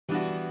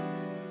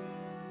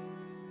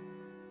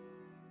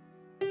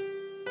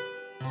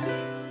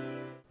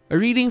A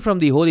reading from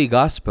the Holy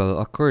Gospel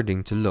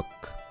according to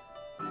Luke.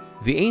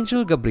 The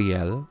angel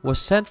Gabriel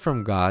was sent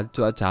from God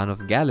to a town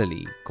of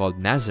Galilee called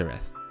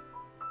Nazareth,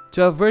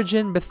 to a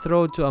virgin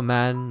betrothed to a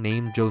man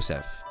named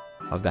Joseph,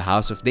 of the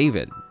house of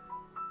David,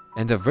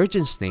 and the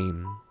virgin's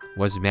name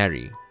was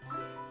Mary.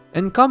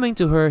 And coming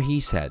to her, he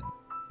said,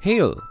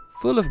 "Hail,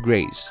 full of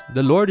grace,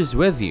 the Lord is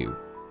with you."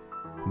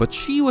 But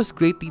she was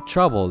greatly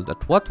troubled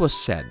at what was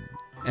said,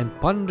 and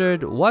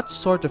pondered what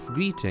sort of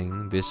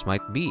greeting this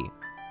might be.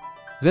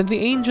 Then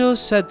the angel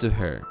said to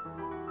her,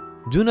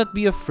 "Do not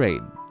be afraid,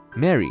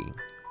 Mary,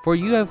 for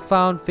you have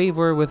found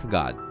favor with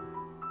God.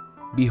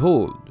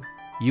 Behold,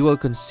 you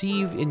will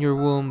conceive in your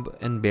womb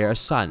and bear a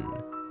son,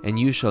 and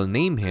you shall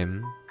name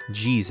him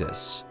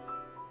Jesus.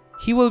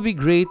 He will be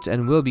great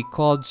and will be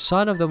called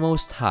Son of the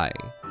Most High,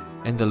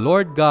 and the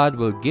Lord God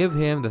will give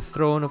him the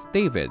throne of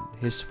David,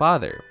 his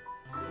father.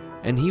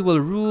 And he will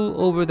rule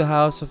over the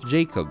house of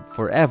Jacob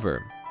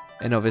forever,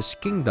 and of his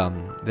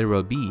kingdom there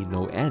will be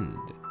no end."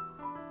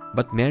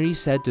 But Mary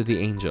said to the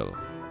angel,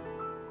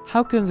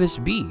 "How can this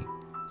be,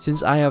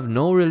 since I have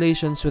no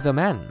relations with a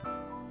man?"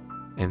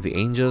 And the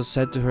angel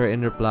said to her in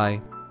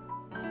reply,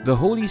 "The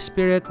Holy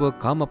Spirit will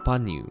come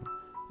upon you,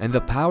 and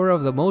the power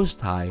of the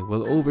Most High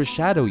will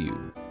overshadow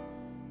you.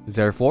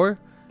 Therefore,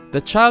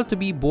 the child to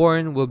be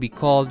born will be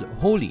called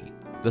Holy,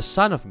 the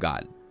Son of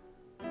God.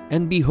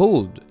 And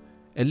behold,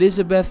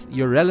 Elizabeth,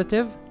 your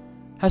relative,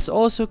 has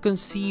also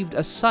conceived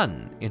a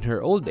son in her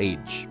old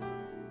age.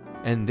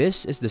 And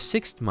this is the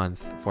 6th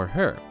month for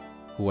her,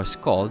 who was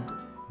called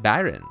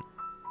barren.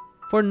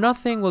 For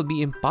nothing will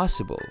be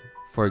impossible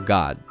for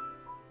God."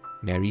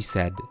 Mary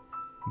said,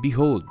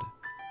 "Behold,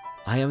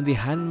 I am the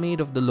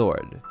handmaid of the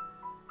Lord.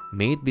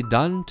 May it be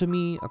done to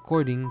me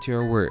according to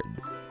your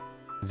word."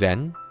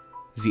 Then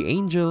the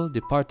angel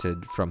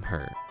departed from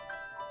her.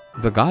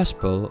 The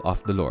Gospel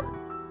of the Lord.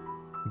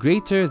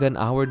 Greater than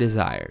our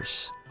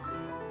desires.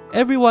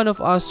 Every one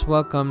of us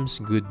welcomes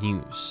good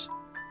news.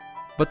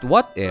 But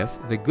what if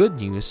the good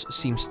news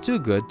seems too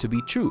good to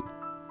be true,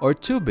 or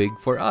too big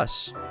for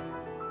us?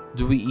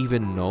 Do we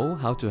even know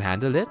how to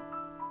handle it?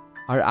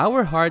 Are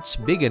our hearts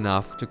big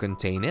enough to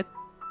contain it?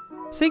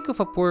 Think of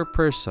a poor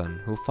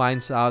person who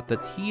finds out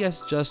that he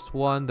has just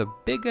won the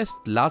biggest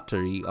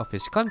lottery of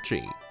his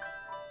country.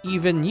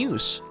 Even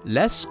news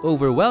less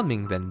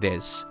overwhelming than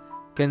this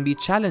can be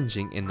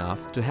challenging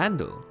enough to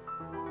handle.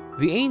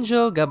 The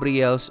angel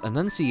Gabriel's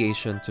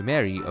annunciation to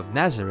Mary of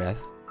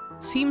Nazareth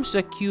seems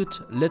a cute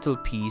little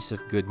piece of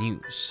good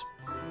news.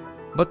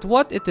 But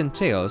what it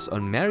entails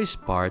on Mary's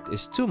part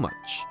is too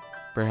much,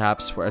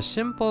 perhaps for a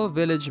simple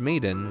village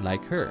maiden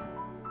like her.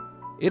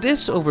 It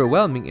is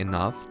overwhelming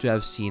enough to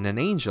have seen an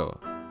angel.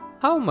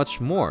 How much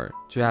more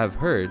to have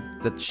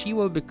heard that she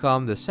will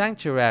become the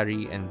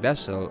sanctuary and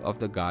vessel of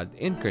the God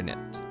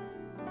incarnate.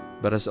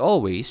 But as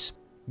always,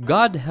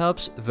 God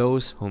helps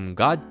those whom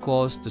God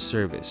calls to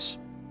service.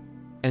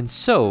 And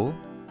so,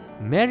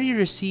 Mary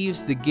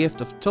receives the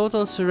gift of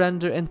total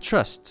surrender and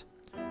trust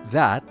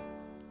that,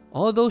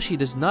 although she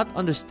does not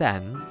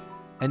understand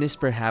and is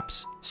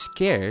perhaps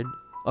scared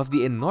of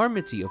the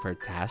enormity of her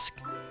task,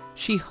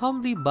 she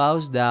humbly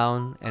bows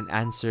down and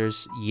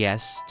answers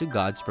yes to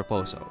God's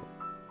proposal.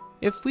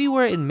 If we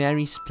were in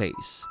Mary's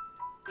place,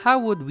 how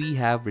would we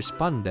have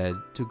responded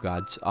to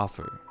God's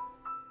offer?